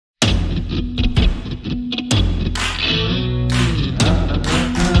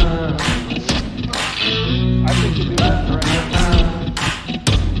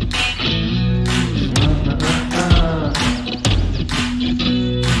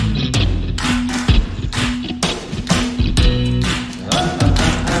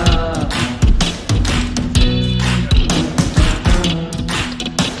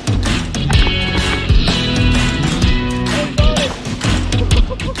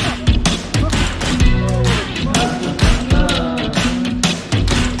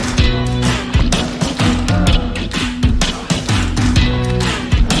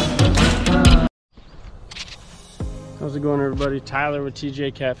it going, everybody? Tyler with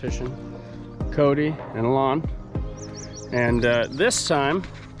TJ Catfishing, Cody and Lon. And this time,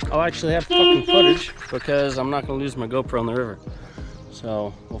 I'll actually have fucking footage because I'm not gonna lose my GoPro in the river.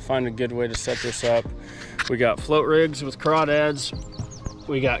 So we'll find a good way to set this up. We got float rigs with crawdads,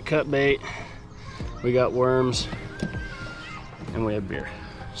 we got cut bait, we got worms, and we have beer.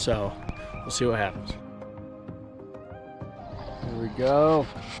 So we'll see what happens. Here we go.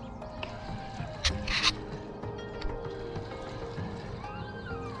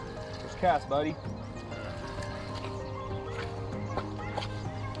 Let's cast, buddy.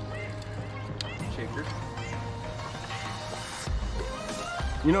 Shaker.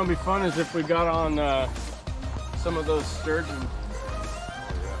 You know what'd be fun is if we got on some of those sturgeon.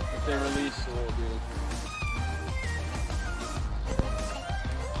 If they release a little bit.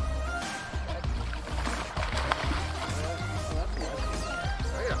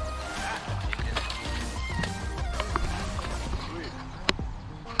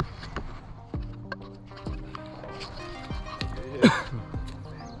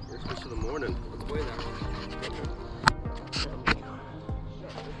 First fish of the morning. Let's weigh that one.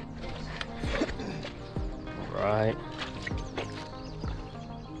 Right.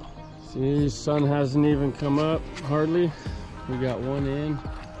 See, sun hasn't even come up hardly. We got one in.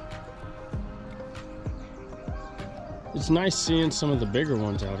 It's nice seeing some of the bigger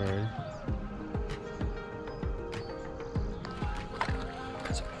ones out already.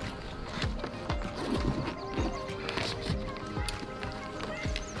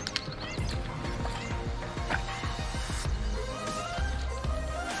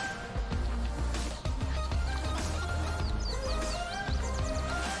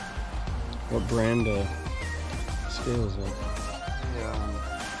 What brand scale is that?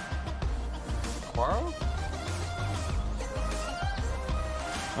 Quarrel?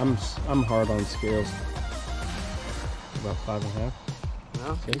 I'm hard on scales. About 5.5.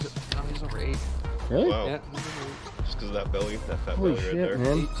 No, he's over 8. Really? Wow. Yeah. Just because of that belly, that fat Holy belly shit, right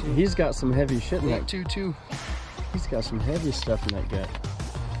there. man. He's got some heavy shit in that. 8.22. He's got some heavy stuff in that gut.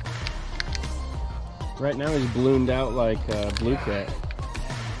 Right now he's ballooned out like blue cat.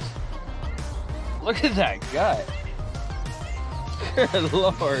 Look at that gut. Good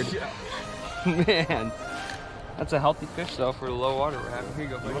lord. Man. That's a healthy fish though for the low water we're having. Here you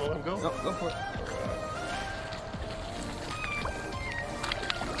go, buddy. You wanna let him go? No, go for it.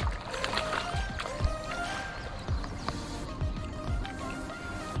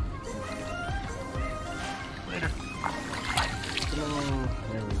 Later.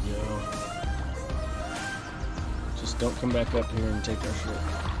 There we go. Just don't come back up here and take our shit.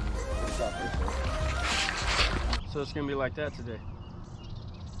 So it's gonna be like that today.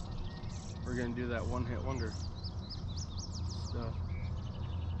 We're gonna do that one-hit wonder stuff.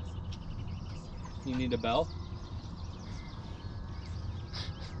 You need a bell?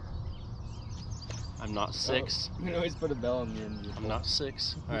 I'm not 6. You can always put a bell on the end of your I'm not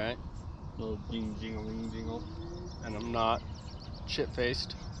 6. All right. little ding jingle ring jingle. And I'm not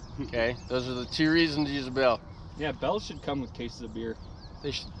shit-faced. Okay. Those are the 2 reasons to use a bell. Yeah, bells should come with cases of beer.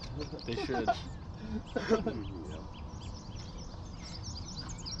 They should. They should.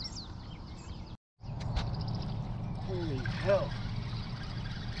 Holy hell.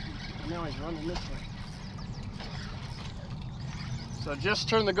 Now he's running this way. So just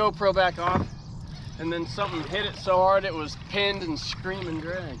turned the GoPro back off, and then something hit it so hard it was pinned and screaming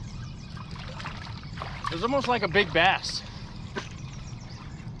drag. It was almost like a big bass.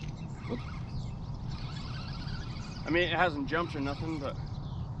 I mean, it hasn't jumped or nothing, but...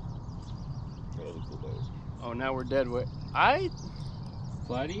 Oh, now we're dead weight.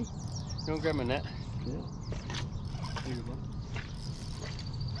 Flatty? You want to grab my net? Yeah.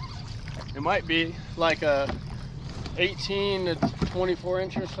 It might be like a 18 to 24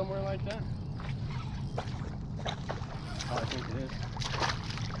 inch or somewhere like that. Oh, I think it is.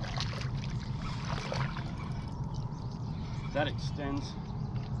 That extends.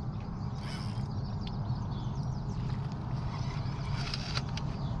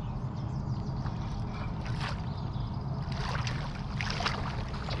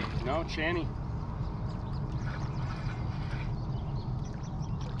 No, Channy.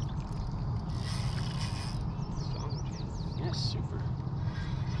 Yes, super.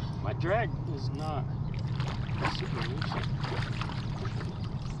 My drag is not super loose.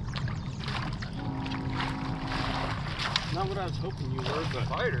 Not what I was hoping you were, but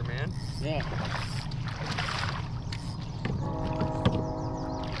Fighter, man. yeah.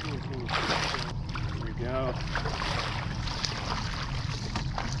 Here we go.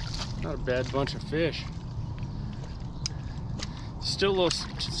 Not a bad bunch of fish. Still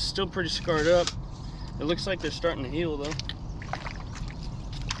pretty scarred up. It looks like they're starting to heal though.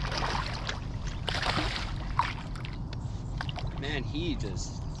 Man, he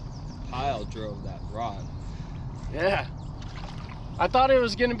just pile drove that rod. Yeah. I thought it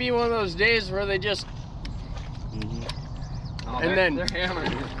was gonna be one of those days where they just Oh, and then they're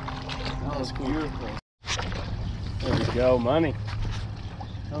hammering it. that was beautiful. There we go, money.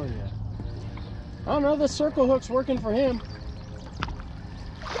 Oh yeah. I don't know, the circle hook's working for him.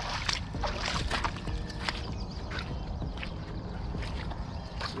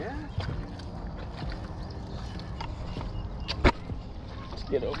 Yeah. Let's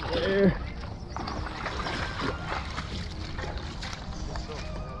get over there.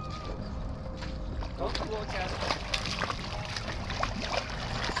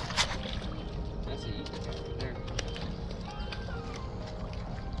 That's a easy right there.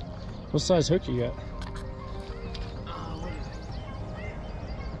 What size hook you got?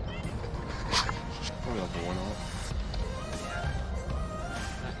 Probably like a 1/0.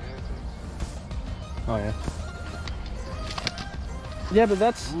 Oh yeah. Yeah, but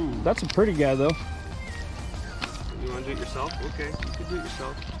that's a pretty guy though. You want to do it yourself? Okay, you can do it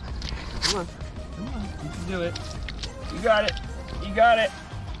yourself. Come on. Come on. You can do it. You got it. You got it.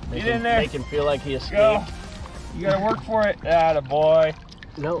 Get in there. Make him feel like he escaped. Go. You got to work for it. Atta boy.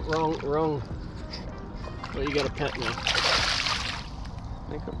 No, wrong. Well, you got a pet now.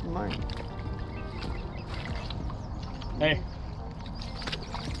 Make up your mind. Hey.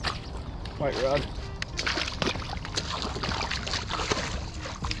 White rod.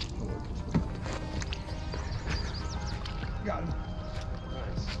 Got him.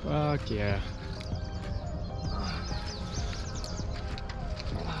 Fuck yeah.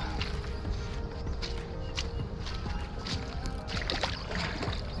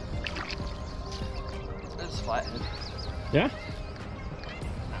 That's flathead. Yeah?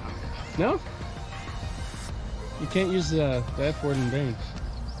 No? You can't use the F word in vain.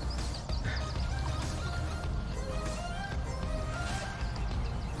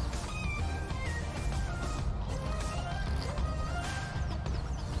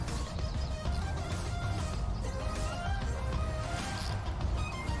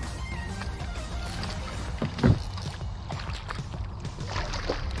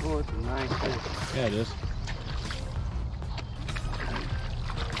 Oh, it's a nice fish. Yeah, it is.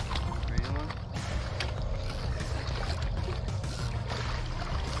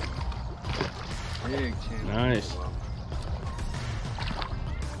 Big channel. Nice.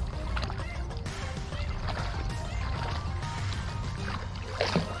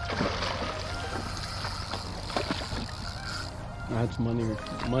 That's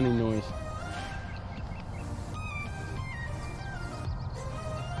money noise.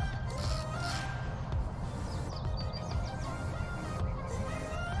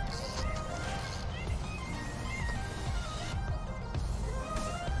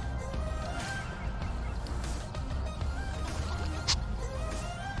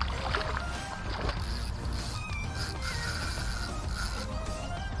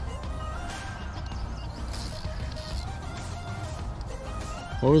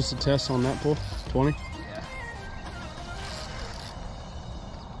 What was the test on that pull? 20? Yeah.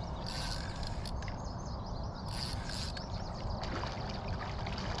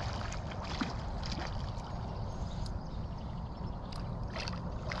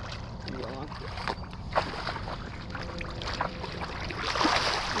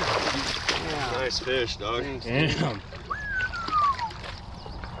 Nice fish, dog. Damn.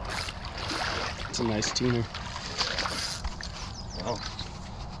 It's a nice tuner. Wow.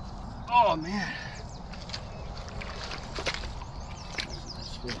 Oh man.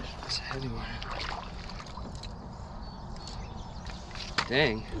 That's a heavy one.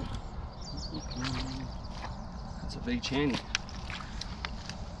 Dang. That's a big channy.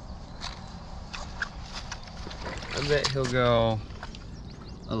 I bet he'll go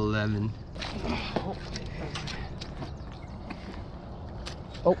 11.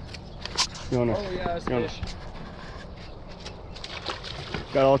 Oh. You wanna, Oh yeah, that's you wanna- fish.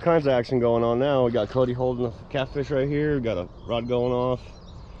 Got all kinds of action going on now. We got Cody holding a catfish right here. We got a rod going off.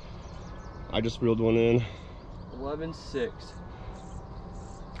 I just reeled one in. 11.6.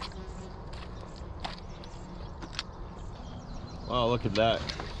 Wow, look at that.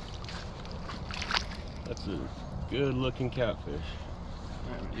 That's a good looking catfish.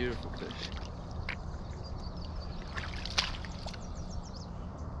 Man, beautiful fish.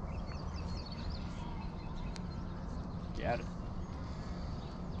 Got it.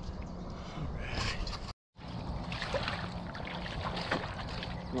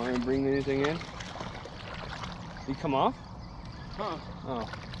 You want me to bring anything in? You come off? Huh. Oh.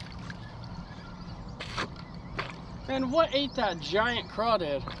 And what ate that giant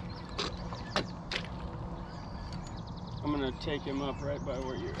crawdad? I'm gonna take him up right by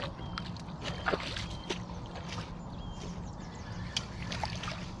where you're at.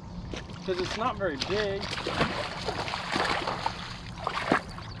 Because it's not very big.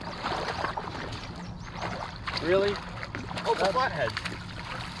 Really? Oh, the flathead.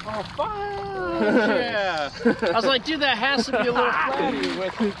 Oh, fudge! Yeah. I was like, dude, that has to be a little flatty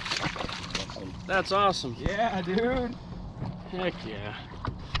with. That's awesome. Yeah, dude. Heck yeah.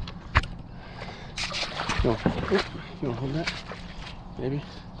 No. You want to hold that? Maybe.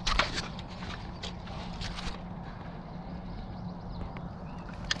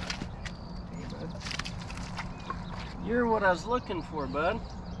 You're what I was looking for, bud.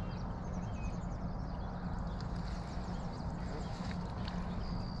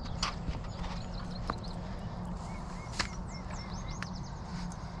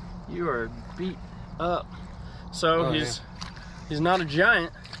 You are beat up. So he's not a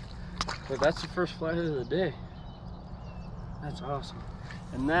giant, but that's the first flathead of the day. That's awesome.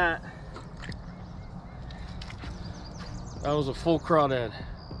 And that was a full crawdad.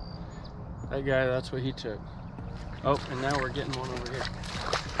 That guy, that's what he took. Oh, and now we're getting one over here.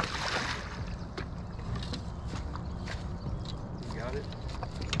 You got it?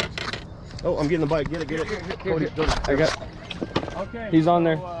 Oh, I'm getting the bite. Get it, get it. Cody, I got. Okay. He's on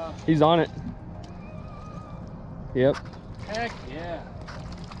there. He's on it. Yep. Heck yeah.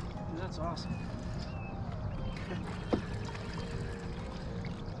 That's awesome.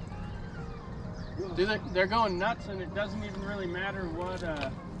 Dude, they're going nuts, and it doesn't even really matter what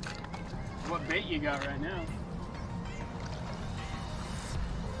bait you got right now.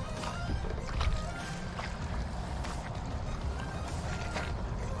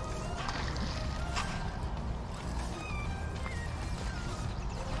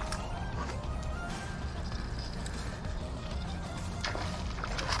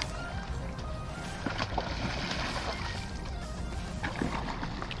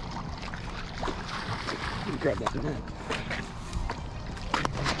 Grab that in there.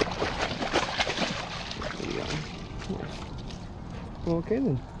 Okay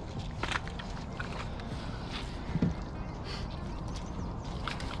then.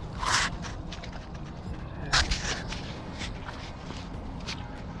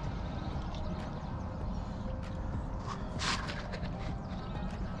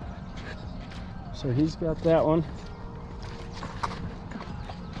 So he's got that one.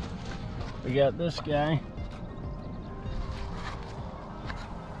 We got this guy.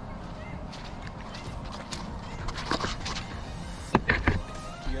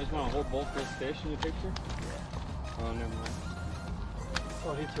 You guys want to hold both those fish in the picture? Yeah. Oh, never mind.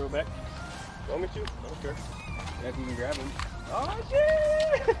 Oh, he threw it back. Want me to? I don't care. Yeah, if you can grab him. Oh,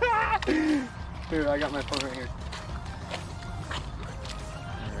 shit! Dude, I got my phone right here.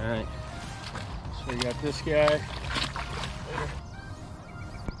 All right. So we got this guy.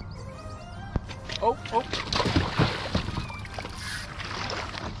 Oh, oh.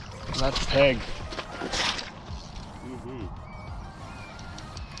 That's peg. Mm-hmm.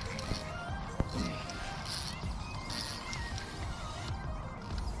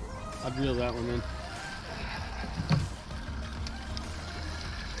 I'll reel that one in.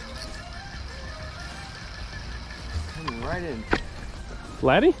 Coming right in.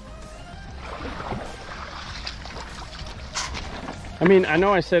 Laddie? I mean, I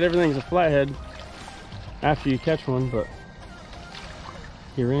know I said everything's a flathead after you catch one, but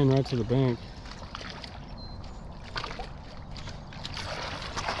he ran right to the bank.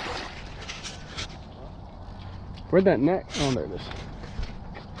 Where'd that net? Oh, there it is.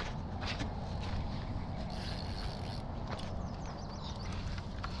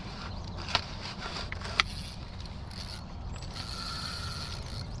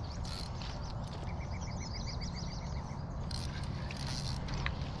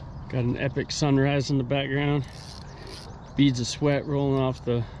 Got an epic sunrise in the background. Beads of sweat rolling off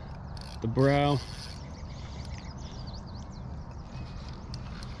the brow.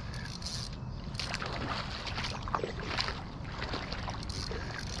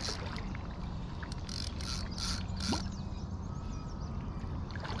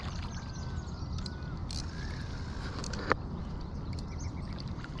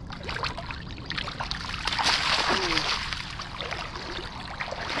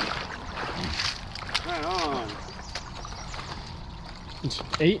 Right on. It's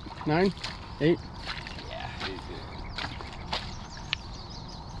 8, 9, 8. Yeah, easy.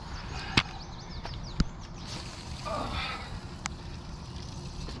 Oh.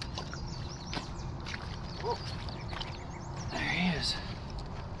 There he is.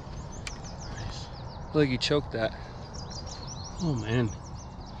 Nice. Look, he choked that. Oh man.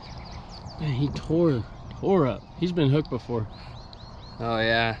 Man, he tore up. He's been hooked before. Oh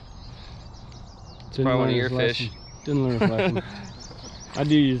yeah. It's Didn't probably one learn of your his fish. lesson. Didn't learn his lesson. I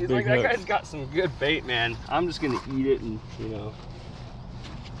do use He's big like, that hooks. guy's got some good bait, man. I'm just gonna eat it and, you know.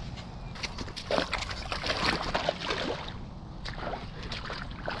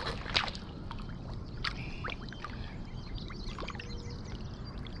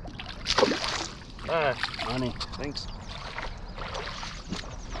 Honey. Thanks.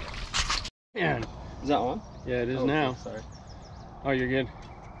 Man. Is that on? Yeah, it is Oh, now. okay, sorry. Oh, you're good.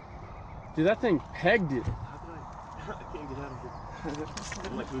 Dude, that thing pegged it. How did I can't get out of here.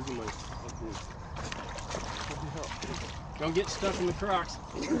 I'm like losing my fucking... Don't get stuck in the Crocs.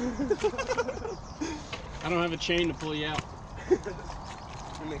 I don't have a chain to pull you out.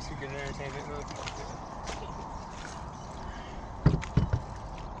 That makes for good entertainment, huh?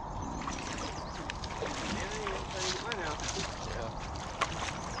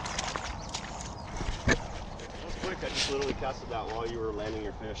 I just literally casted that while you were landing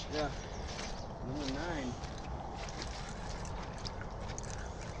your fish. Yeah. Number 9.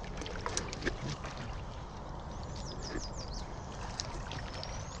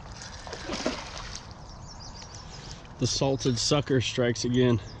 The salted sucker strikes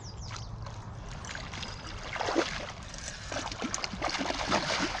again.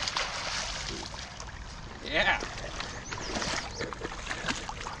 Yeah.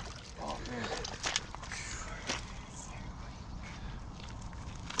 Oh man.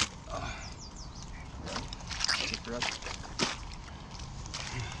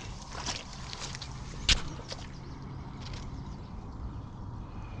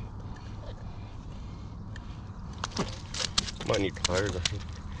 Might need pliers, I think.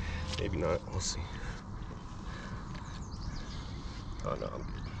 Maybe not. We'll see. Oh no, I'm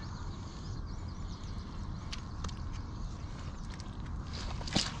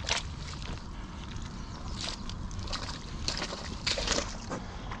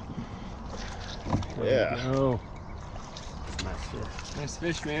good. Yeah. Oh. Nice fish. Nice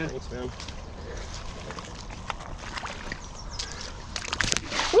fish, man. Thanks, man.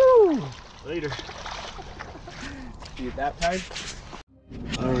 Woo! Later. You get that tied?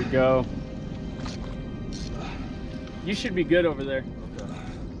 There we go. You should be good over there. Okay.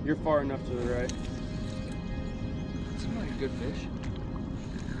 You're far enough to the right. Seems like a good fish.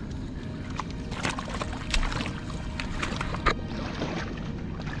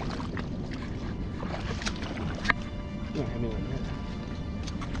 Don't hit me like that.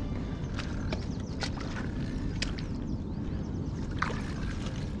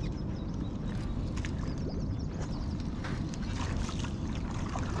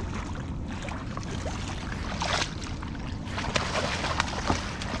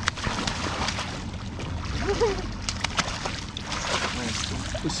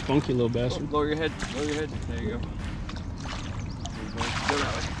 This spunky little bastard. Lower your head. Lower your head. There you go. Go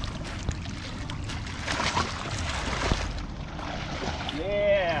that way.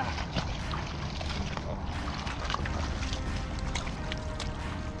 Yeah.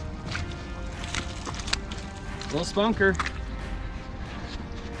 Little spunker.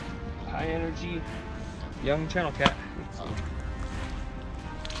 High energy young channel cat.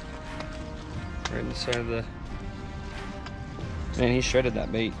 Right in the center of the... Man, he shredded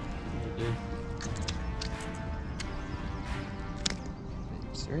that bait.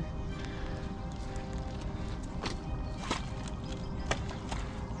 Thanks, sir.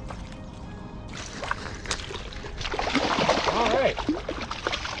 All right.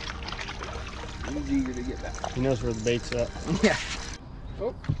 He's eager to get back. He knows where the bait's at. Yeah.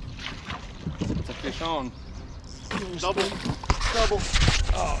 Oh. It's a fish on. Double. Double.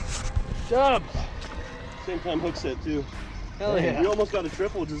 Oh, dub. Same time hook set too. Hell yeah. You almost got a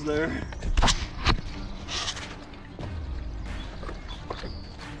triple just there.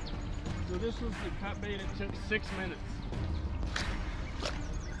 So this was the cut bait. It took 6 minutes.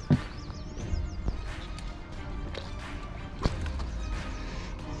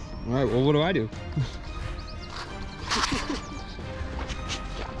 All right, well, what do I do?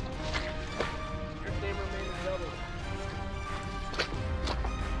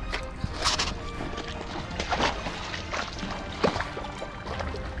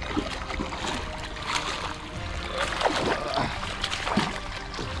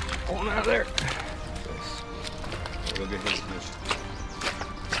 Pulling out of there. Go get his fish.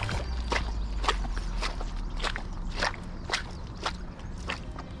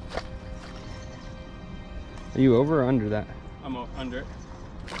 Are you over or under that? I'm under it.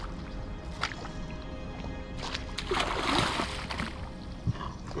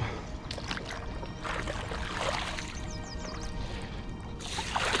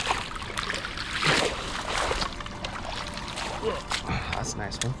 That's a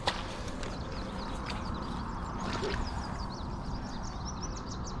nice one.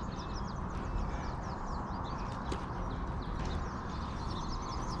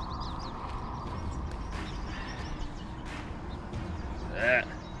 That.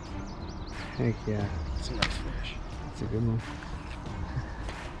 Heck yeah. That's a nice fish. That's a good one.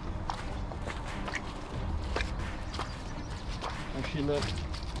 How she look?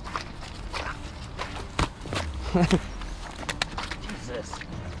 Jesus.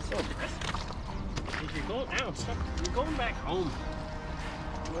 So aggressive. If you're going out, stop. You're going back home.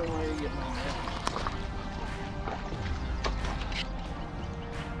 Where are you getting on that?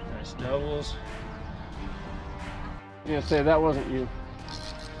 Nice doubles. I'm gonna say that wasn't you.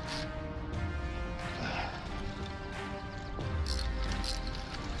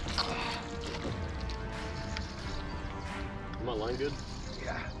 My line good?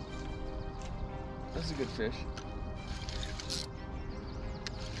 Yeah. That's a good fish.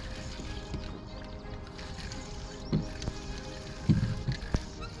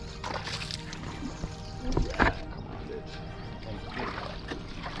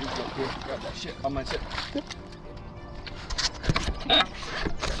 Grab that shit on my tip.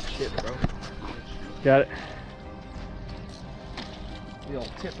 Shit, bro. Got it. The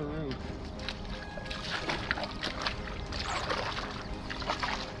old tipperoo.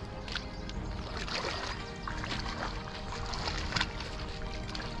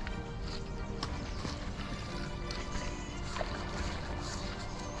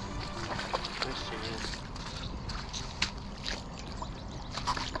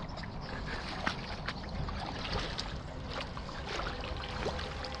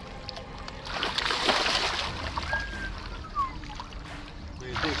 What do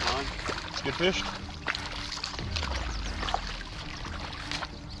you think, Lon? It's a good fish.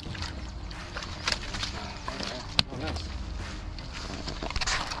 Oh, nice.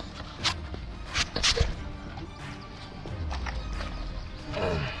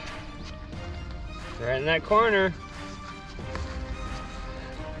 Right in that corner.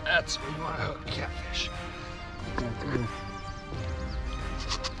 That's where you want to hook catfish.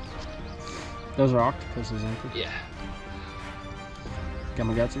 Those are octopuses, aren't they? Yeah.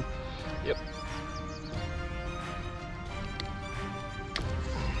 Gamakatsu? Yep.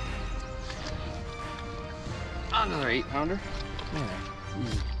 Another 8-pounder. Yeah.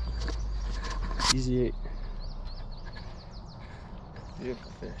 Easy. Easy 8.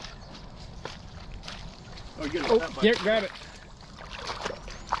 Beautiful fish. Oh, get it. Oh, here, grab it.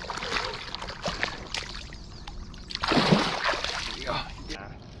 There you go.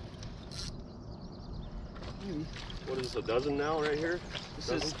 Yeah. What is this, a dozen now right here? This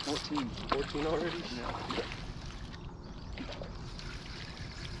is 14. 14 already? Yeah.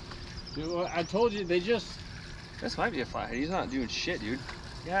 Dude, I told you, they just... This might be a flathead. He's not doing shit, dude.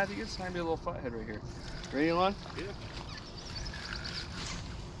 Yeah, I think this might be a little flathead right here. Ready, Lon? Yeah.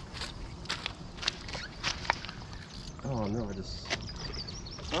 Oh no, I just...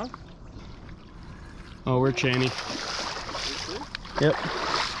 Huh? Oh, we're chainy. Yep.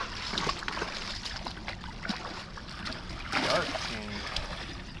 Dark chain.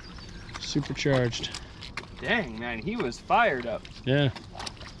 Supercharged. Dang, man, he was fired up. Yeah.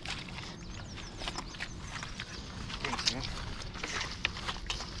 Thanks, man.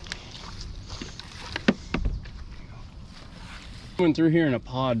 Went through here in a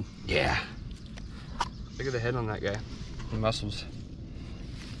pod. Yeah. Look at the head on that guy. The muscles.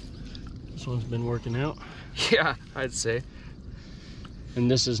 This one's been working out. Yeah, I'd say. And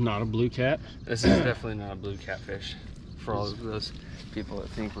this is not a blue cat. This is definitely not a blue catfish. For all of those people that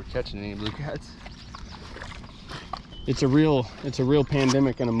think we're catching any blue cats. It's a real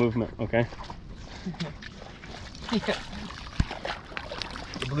pandemic and a movement, okay? Yeah.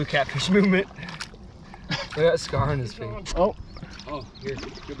 The blue catfish movement. Look at that scar on his face. Oh. Oh, here,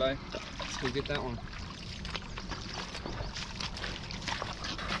 goodbye. Let's go get that one.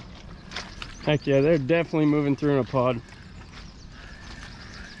 Heck yeah, they're definitely moving through in a pod.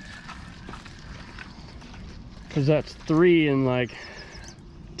 Cause that's 3 in like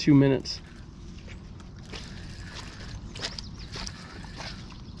 2 minutes.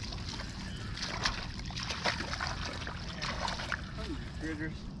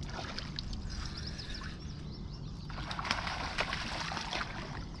 Critters.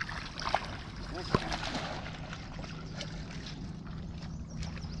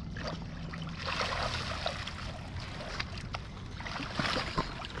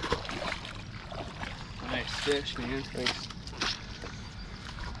 Nice fish, man. Thanks.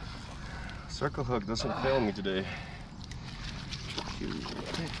 Circle hook doesn't fail me today.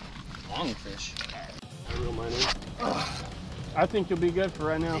 Long fish. I reel mine in. I think you'll be good for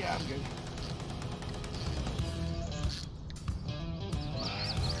right now. Yeah, I'm good.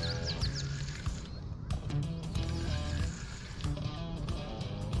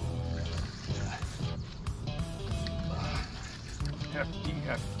 Hefty,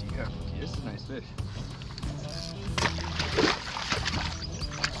 hefty, hefty. This is a nice fish.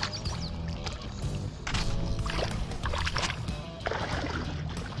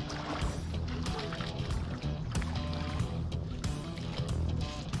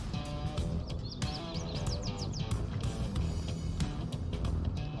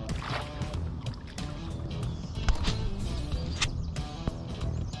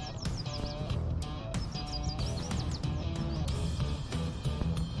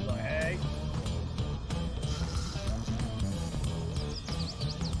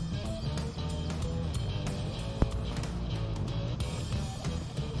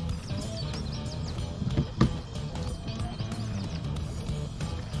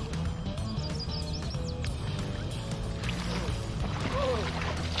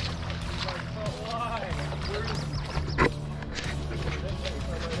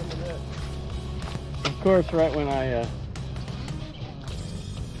 Of course, right when I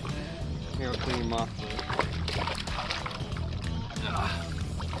Here, I'll clean him off.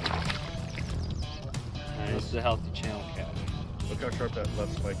 This is a healthy channel cat. Look how sharp that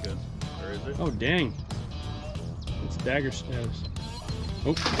left spike is. Or is it? oh dang, it's dagger status.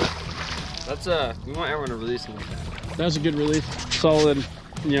 Oh, That's we want everyone to release him like that. that was a good release. Solid.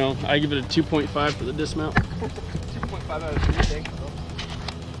 You know, I give it a 2.5 for the dismount. 2.5 out of 3, thanks.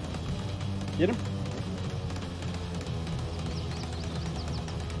 Get him.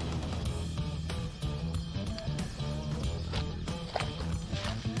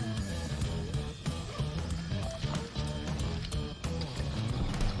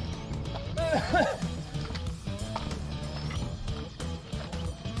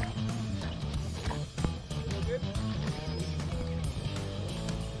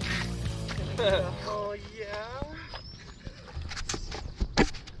 Oh yeah.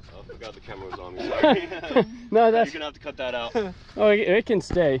 Oh, I forgot the camera was on me. Sorry. No, You're that's. gonna have to cut that out. Oh, it can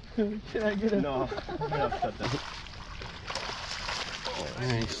stay. Can I get a... No, I'm gonna have to cut that.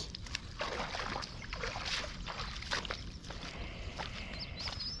 Nice.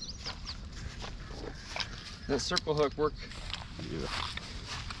 That circle hook work?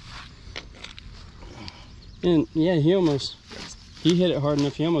 And yeah, he hit it hard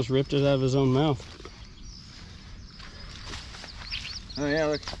enough. He almost ripped it out of his own mouth. Oh yeah,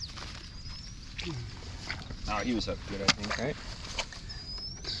 look. Oh, he was up good, I think, right?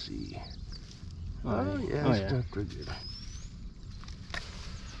 Let's see. Oh yeah, oh, yeah. Pretty good.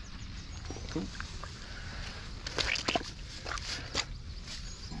 Cool.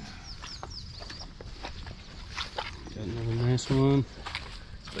 Got another nice one.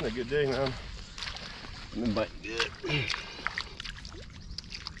 It's been a good day, man. I've been biting good.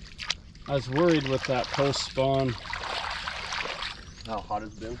 I was worried with that post spawn. How hot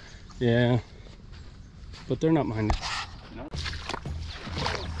it's been. Yeah, but they're not minded. No.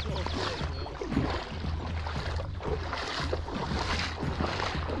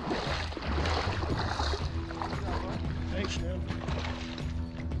 Thanks, man.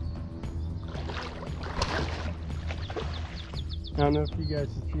 I don't know if you guys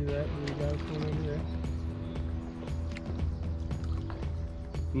can see that. You guys one over there.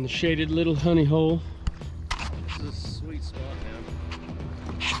 In the shaded little honey hole. This is a sweet spot, man.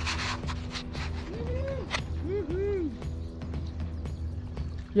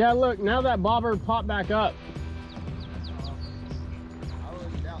 Yeah, look, now that bobber popped back up.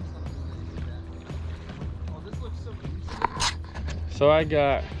 So I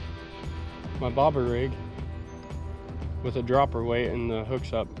got my bobber rig with a dropper weight and the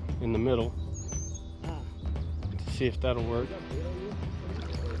hooks up in the middle to see if that'll work.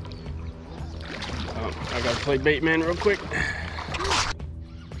 I gotta play bait man real quick.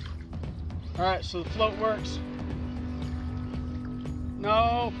 All right, so the float works.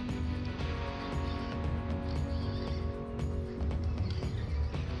 No.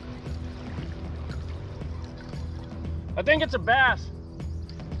 I think it's a bass.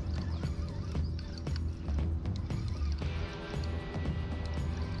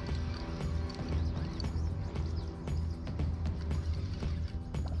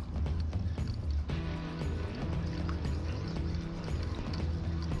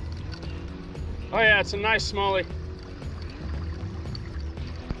 Oh yeah, it's a nice smallie.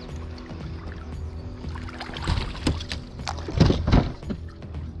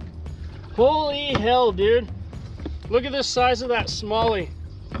 Holy hell, dude. Look at the size of that smallie.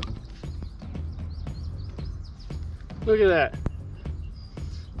 Look at that.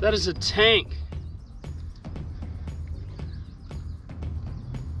 That is a tank.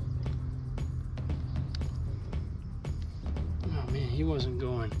 Oh man, he wasn't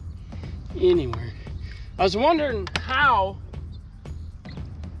going anywhere. I was wondering how,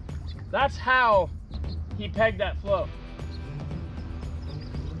 that's how he pegged that float.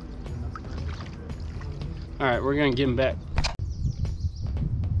 All right, we're gonna get him back.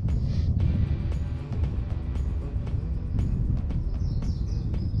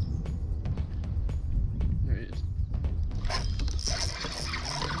 There he is.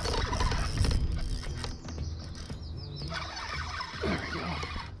 There we go.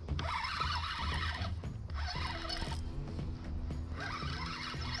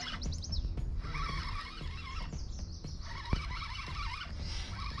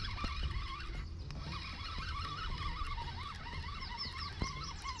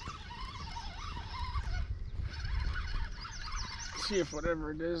 See if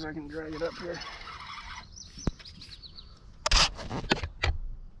whatever it is, I can drag it up here.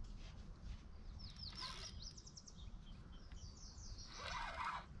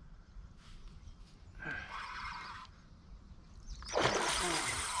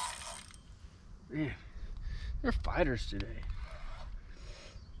 Man, they're fighters today.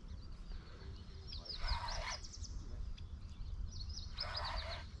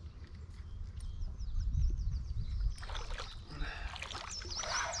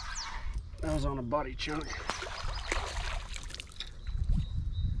 That was on a body chunk.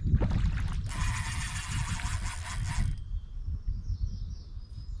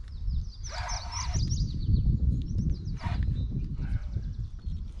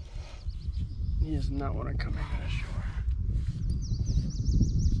 He does not want to come into the shore.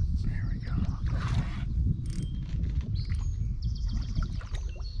 There we go.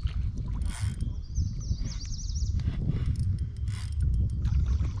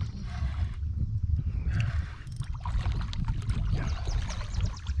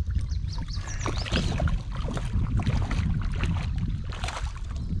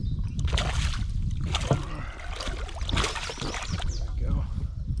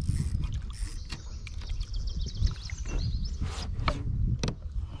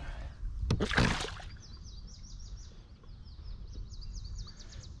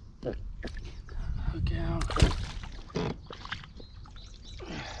 Look out.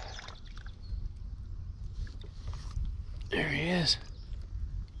 There he is.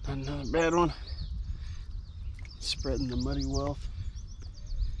 Not another bad one. Spreading the muddy wealth.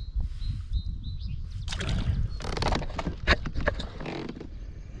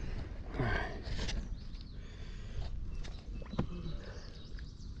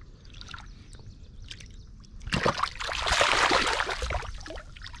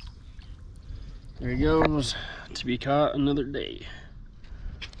 There he goes, to be caught another day.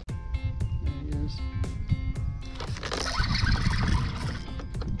 There he is.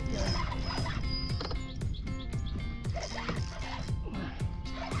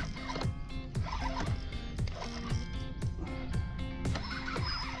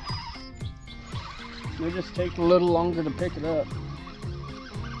 They just take a little longer to pick it up.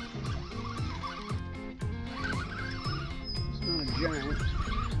 It's not a giant.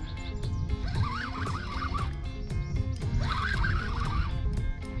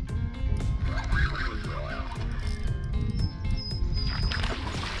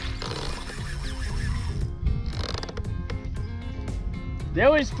 They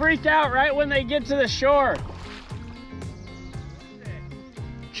always freak out right when they get to the shore.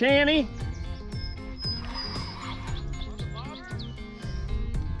 Channy?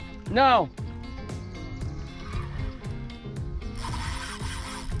 No.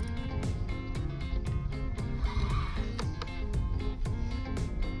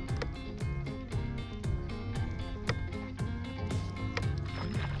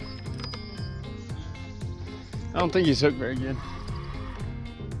 I don't think he's hooked very good.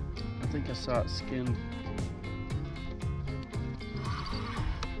 I think I saw it skinned.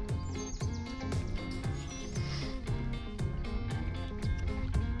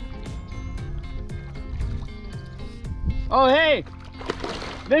 Oh hey,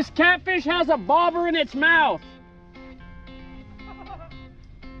 this catfish has a bobber in its mouth.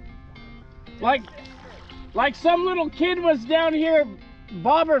 Like some little kid was down here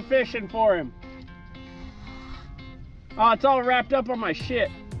bobber fishing for him. Oh, it's all wrapped up on my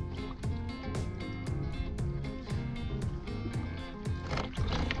shit.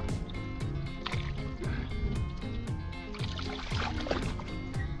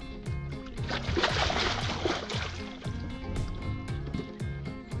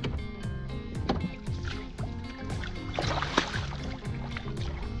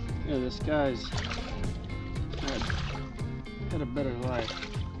 Yeah, this guy's had a better life.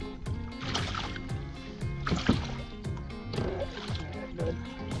 Good.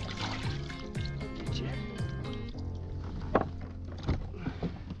 Get you.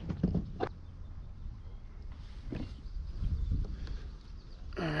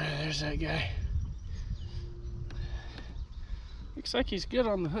 Alright, there's that guy. Looks like he's good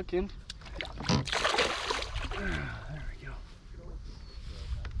on the hook end. There we go.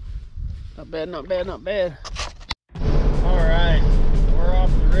 Not bad, not bad, not bad. Alright, we're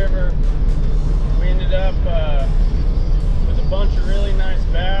off the river. We ended up with a bunch of really nice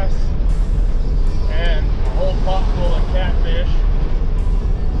bass and a whole pot full of catfish.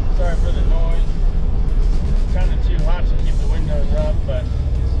 Sorry for the noise. It's kind of too hot to keep the windows up, but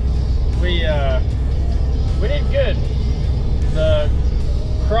we did good. The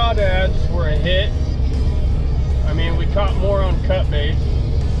crawdads were a hit. I mean, we caught more on cut bait.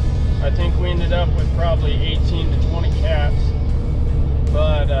 I think we ended up with probably 18 to 20 cats,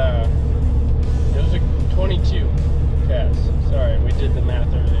 but it was a 22 cats. Sorry, we did the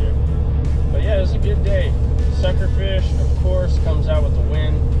math earlier. But yeah, it was a good day. Suckerfish, of course, comes out with the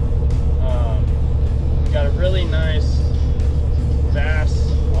wind. Got a really nice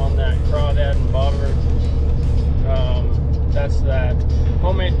bass on that crawdad and bobber. That's that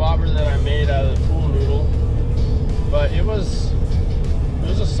homemade bobber that I made out of the pool noodle. But it was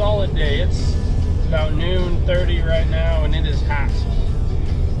a solid day. It's about noon 30 right now and it is hot.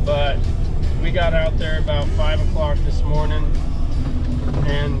 But we got out there about 5 o'clock this morning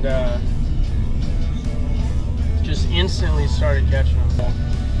and just instantly started catching them.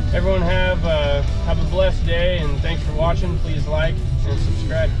 Everyone have a blessed day and thanks for watching. Please like and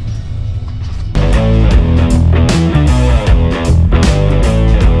subscribe.